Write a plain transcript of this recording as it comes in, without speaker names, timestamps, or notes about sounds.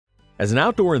As an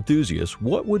outdoor enthusiast,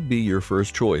 what would be your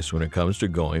first choice when it comes to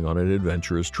going on an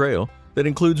adventurous trail that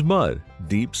includes mud,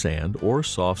 deep sand, or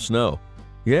soft snow?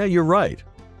 Yeah, you're right.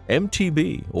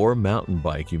 MTB, or mountain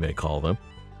bike you may call them.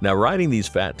 Now, riding these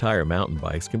fat tire mountain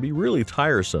bikes can be really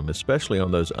tiresome, especially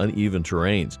on those uneven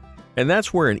terrains. And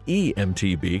that's where an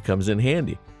e-mtb comes in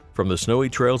handy. From the snowy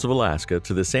trails of Alaska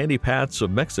to the sandy paths of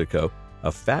Mexico,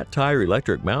 a fat tire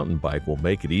electric mountain bike will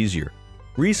make it easier.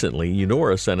 Recently,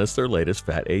 EUNORAU sent us their latest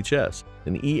Fat HS,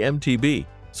 an e-mtb.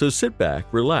 So sit back,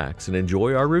 relax, and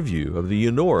enjoy our review of the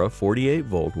EUNORAU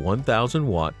 48V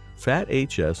 1000W Fat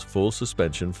HS full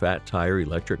suspension fat tire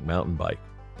electric mountain bike.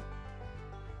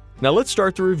 Now let's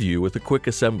start the review with a quick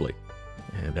assembly.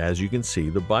 And as you can see,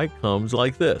 the bike comes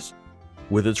like this,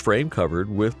 with its frame covered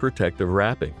with protective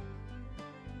wrapping.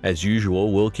 As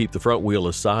usual, we'll keep the front wheel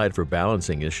aside for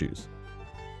balancing issues.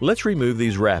 Let's remove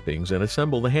these wrappings and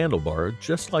assemble the handlebar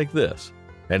just like this.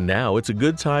 And now it's a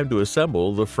good time to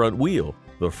assemble the front wheel,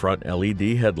 the front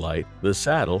LED headlight, the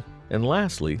saddle, and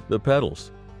lastly, the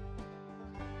pedals.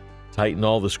 Tighten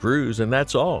all the screws and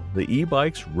that's all. The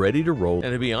e-bike's ready to roll,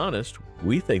 and to be honest,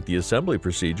 we think the assembly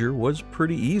procedure was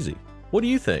pretty easy. What do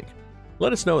you think?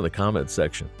 Let us know in the comments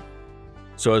section.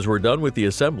 So as we're done with the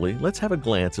assembly, let's have a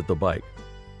glance at the bike.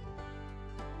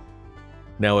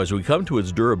 Now, as we come to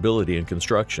its durability and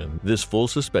construction, this full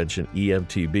suspension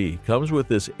e-mtb comes with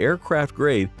this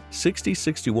aircraft-grade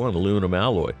 6061 aluminum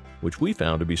alloy, which we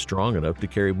found to be strong enough to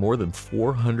carry more than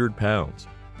 400 pounds.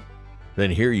 Then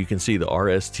here you can see the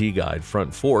RST guide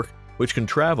front fork, which can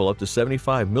travel up to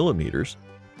 75 millimeters.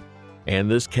 And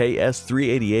this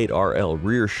KS388RL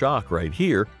rear shock right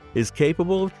here is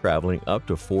capable of traveling up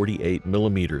to 48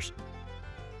 millimeters.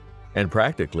 And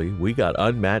practically, we got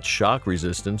unmatched shock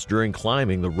resistance during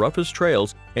climbing the roughest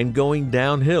trails and going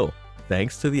downhill,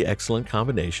 thanks to the excellent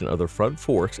combination of the front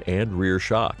forks and rear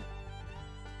shock.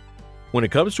 When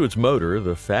it comes to its motor,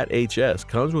 the Fat HS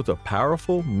comes with a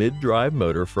powerful mid-drive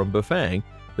motor from Bafang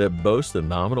that boasts a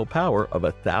nominal power of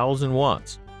 1,000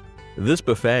 watts. This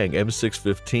Bafang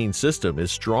M615 system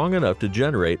is strong enough to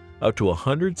generate up to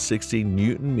 160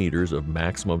 Newton-meters of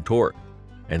maximum torque.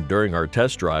 And during our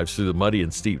test drives through the muddy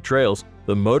and steep trails,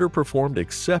 the motor performed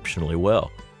exceptionally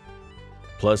well.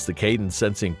 Plus, the cadence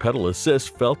sensing pedal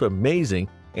assist felt amazing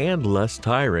and less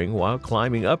tiring while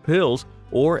climbing up hills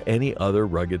or any other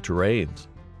rugged terrains.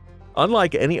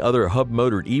 Unlike any other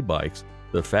hub-motored e-bikes,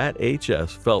 the Fat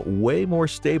HS felt way more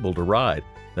stable to ride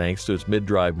thanks to its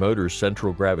mid-drive motor's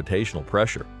central gravitational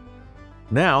pressure.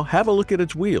 Now, have a look at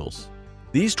its wheels.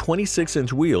 These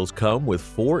 26-inch wheels come with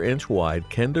 4-inch wide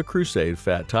Kenda Crusade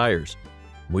fat tires.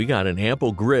 We got an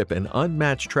ample grip and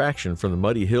unmatched traction from the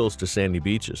muddy hills to sandy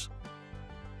beaches.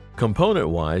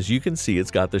 Component-wise, you can see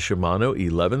it's got the Shimano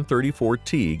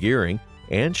 1134T gearing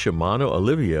and Shimano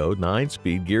Alivio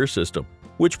 9-speed gear system,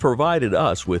 which provided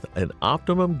us with an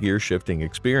optimum gear shifting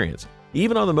experience,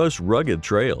 even on the most rugged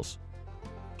trails.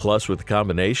 Plus, with a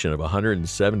combination of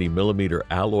 170mm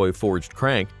alloy forged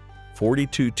crank,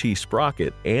 42T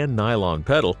sprocket, and nylon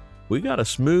pedal, we got a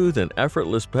smooth and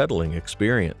effortless pedaling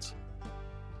experience.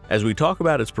 As we talk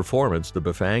about its performance, the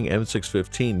Bafang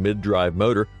M615 mid-drive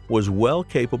motor was well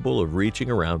capable of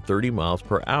reaching around 30 miles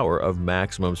per hour of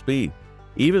maximum speed,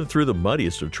 even through the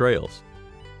muddiest of trails.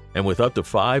 And with up to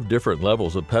 5 different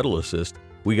levels of pedal assist,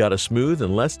 we got a smooth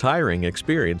and less tiring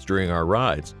experience during our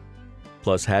rides.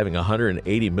 Plus, having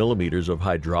 180mm of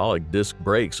hydraulic disc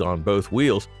brakes on both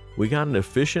wheels, we got an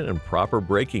efficient and proper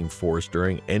braking force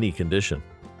during any condition.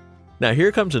 Now here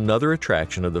comes another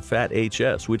attraction of the Fat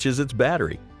HS, which is its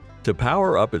battery. To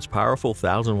power up its powerful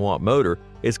 1000-watt motor,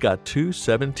 it's got two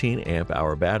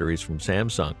 17-amp-hour batteries from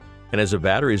Samsung. And as the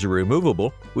batteries are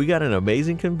removable, we got an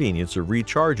amazing convenience of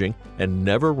recharging and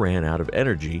never ran out of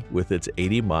energy with its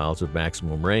 80 miles of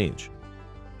maximum range.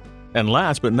 And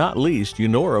last but not least,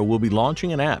 EUNORAU will be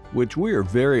launching an app, which we are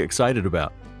very excited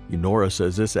about. EUNORAU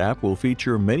says this app will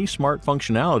feature many smart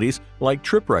functionalities like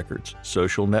trip records,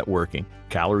 social networking,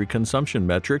 calorie consumption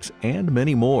metrics, and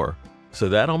many more. So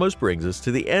that almost brings us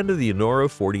to the end of the EUNORAU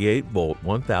 48V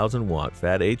 1000W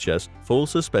Fat HS full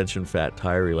suspension fat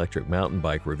tire electric mountain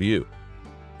bike review.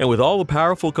 And with all the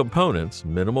powerful components,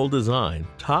 minimal design,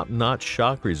 top-notch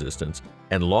shock resistance,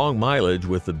 and long mileage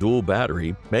with the dual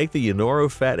battery make the EUNORAU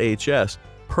Fat HS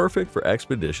perfect for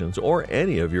expeditions or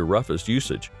any of your roughest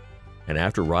usage. And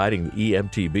after riding the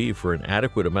e-mtb for an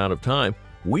adequate amount of time,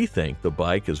 we think the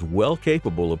bike is well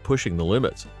capable of pushing the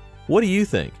limits. What do you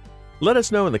think? Let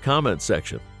us know in the comments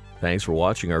section. Thanks for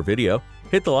watching our video.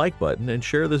 Hit the like button and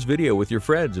share this video with your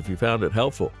friends if you found it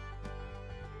helpful.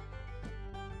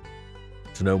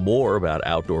 To know more about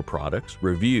outdoor products,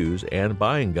 reviews, and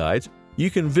buying guides, You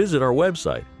can visit our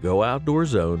website,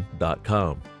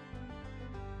 GoOutdoorZone.com.